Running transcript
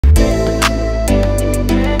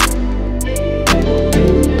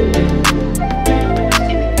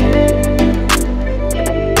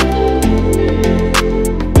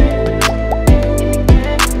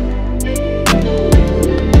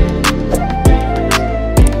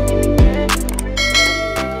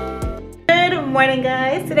morning,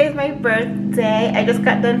 guys. Today's my birthday. I just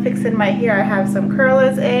got done fixing my hair. I have some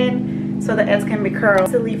curlers in so the ends can be curled.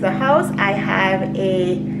 To leave the house, I have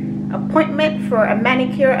a appointment for a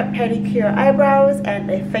manicure, a pedicure, eyebrows, and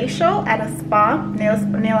a facial at a spa,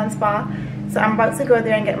 nail and spa. So I'm about to go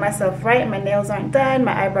there and get myself right. My nails aren't done,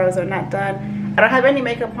 my eyebrows are not done. I don't have any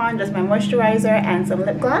makeup on, just my moisturizer and some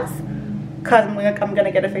lip gloss, because I'm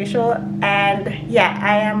gonna get a facial. And yeah,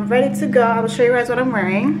 I am ready to go. I will show you guys what I'm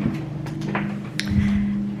wearing.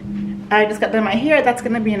 I just got done my hair. That's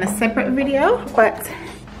gonna be in a separate video, but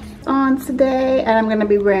on today, and I'm gonna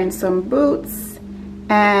be wearing some boots.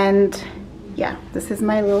 And yeah, this is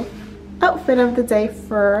my little outfit of the day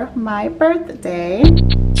for my birthday.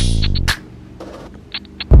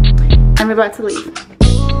 I'm about to leave.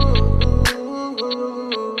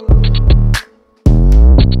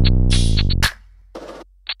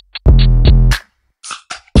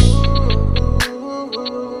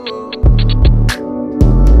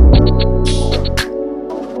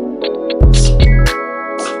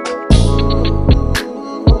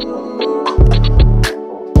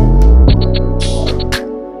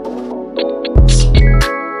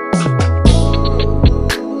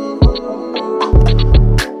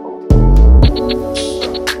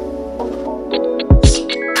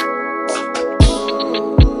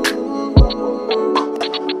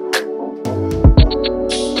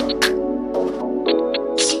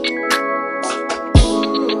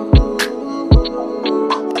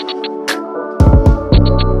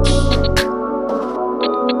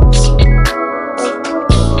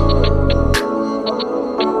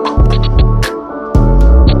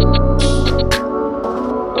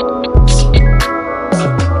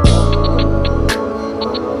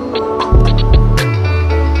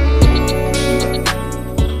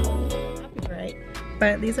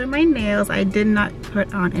 But these are my nails. I did not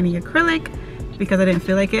put on any acrylic because I didn't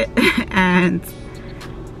feel like it, and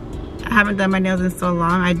I haven't done my nails in so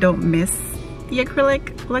long. I don't miss the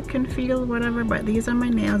acrylic look and feel, whatever, but these are my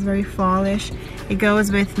nails, very fallish. It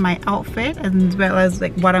goes with my outfit as well as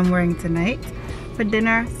like what I'm wearing tonight for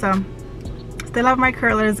dinner. So still have my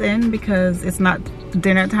curlers in because it's not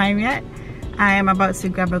dinner time yet. I am about to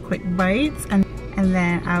grab a quick bite and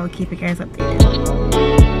then I will keep you guys updated.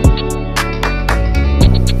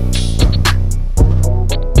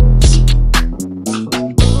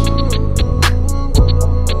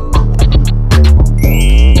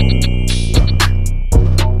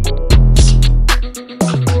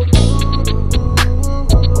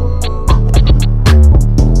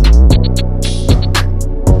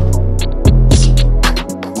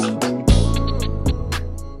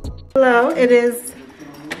 Hello, it is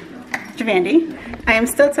Juvandy. I am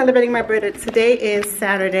still celebrating my birthday. Today is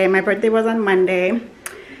Saturday. My birthday was on Monday.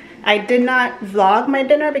 I did not vlog my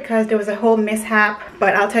dinner because there was a whole mishap,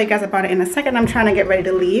 but I'll tell you guys about it in a second. I'm trying to get ready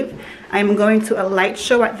to leave. I'm going to a light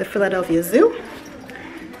show at the Philadelphia Zoo.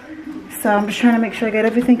 So I'm just trying to make sure I get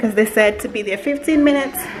everything because they said to be there 15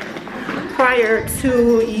 minutes prior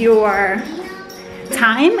to your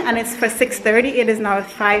time, and it's for 6:30. It is now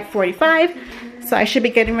 5:45. So I should be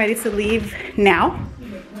getting ready to leave now.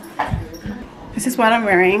 This is what I'm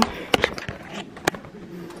wearing.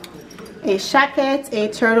 A jacket, a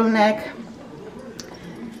turtleneck,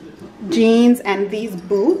 jeans, and these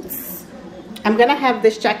boots. I'm gonna have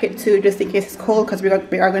this jacket too, just in case it's cold, because we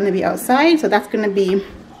are gonna be outside. So that's gonna be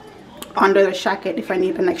under the jacket if I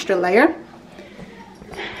need an extra layer.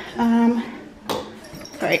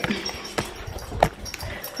 Right.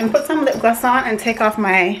 I'm gonna put some lip gloss on and take off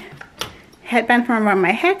my headband from around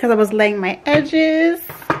my head because I was laying my edges.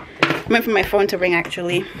 I'm waiting for my phone to ring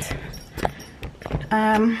actually.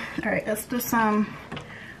 All right, let's do some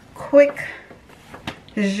quick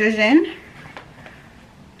zhuzhin.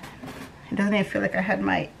 It doesn't even feel like I had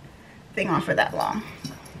my thing on for that long.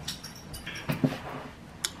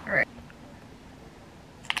 All right.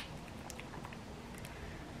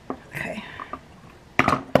 Okay.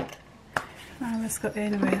 Now let's go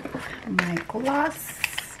in with my gloss.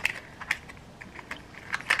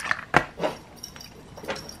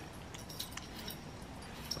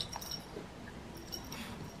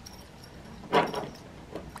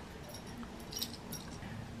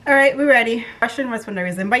 All right, we're ready. Question was for no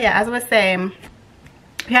reason, but yeah, as I was saying,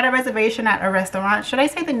 we had a reservation at a restaurant. Should I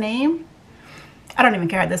say the name? I don't even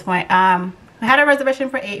care at this point. We had a reservation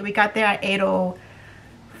for 8. We got there at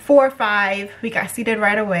 8:04, we got seated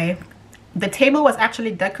right away. The table was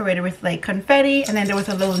actually decorated with like confetti, and then there was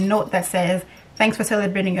a little note that says, "Thanks for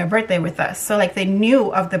celebrating your birthday with us." So like they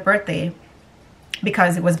knew of the birthday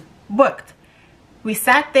because it was booked. We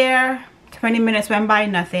sat there, 20 minutes went by,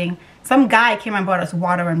 nothing. some guy came and brought us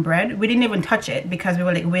water and bread. We didn't even touch it because we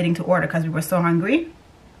were like waiting to order because we were so hungry.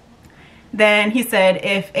 Then he said,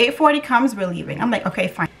 if 8:40 comes, we're leaving. I'm like, okay,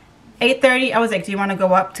 fine. 8:30, I was like, do you want to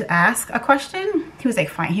go up to ask a question? He was like,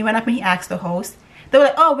 fine. He went up and he asked the host. They were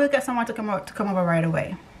like, oh, we'll get someone to come over right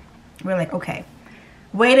away. We're like, okay.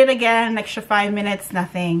 Waited again, an extra 5 minutes,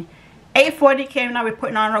 nothing. 8:40 came, now we're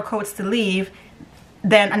putting on our coats to leave.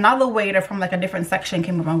 Then another waiter from like a different section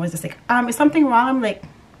came over and was just like, is something wrong? I'm like,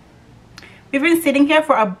 we've been sitting here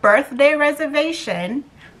for a birthday reservation,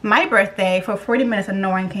 my birthday, for 40 minutes and no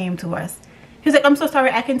one came to us. He was like, I'm so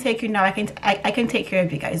sorry, I can take you now. I can take care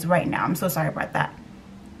of you guys right now. I'm so sorry about that.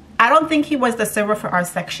 I don't think he was the server for our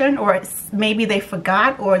section, or maybe they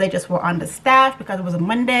forgot, or they just were understaffed because it was a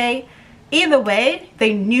Monday. Either way,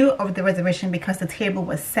 they knew of the reservation because the table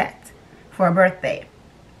was set for a birthday.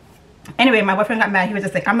 Anyway, my boyfriend got mad. He was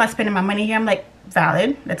just like, I'm not spending my money here. I'm like,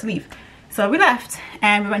 valid, let's leave. So we left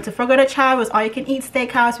and we went to Fogo de Chao. It was all you can eat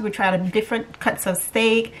steakhouse. We tried different cuts of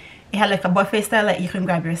steak. It had like a buffet style, like you can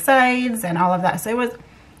grab your sides and all of that. So it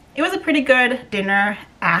was a pretty good dinner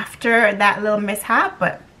after that little mishap,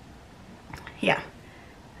 but yeah.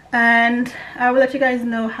 And I will let you guys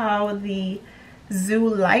know how the zoo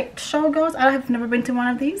light show goes. I have never been to one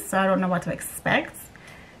of these, so I don't know what to expect.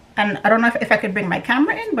 And I don't know if I could bring my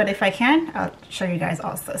camera in, but if I can, I'll show you guys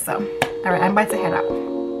also. So, all right, I'm about to head out.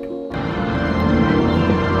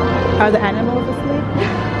 Are the animals asleep?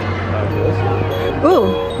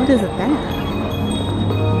 Ooh, what is it then?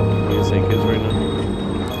 You say kids right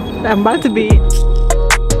now? I'm about to be.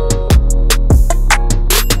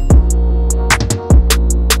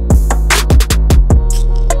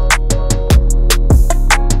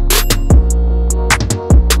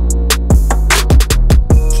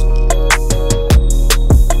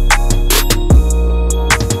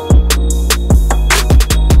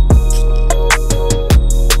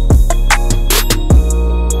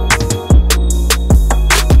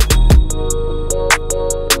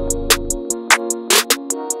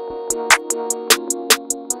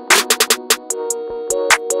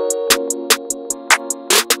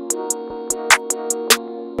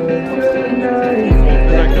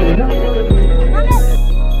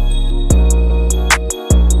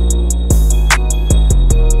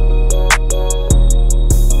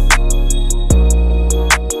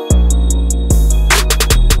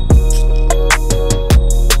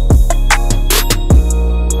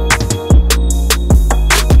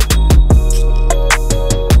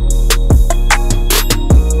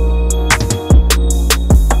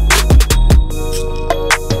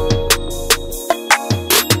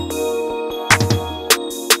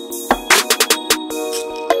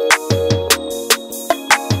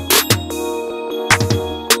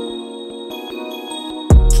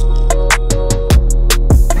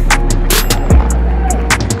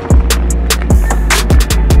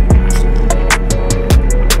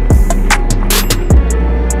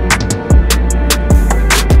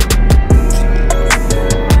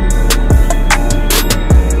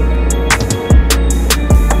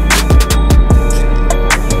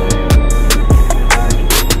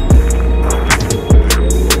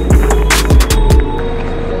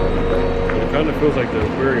 Feels like the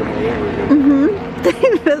aquarium all over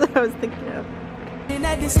again. That's what I was thinking of.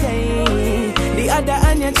 The other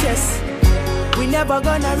on your chest. We never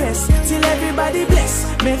gonna rest till everybody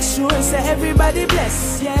bless. Make sure say everybody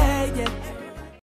bless. Yeah, yeah.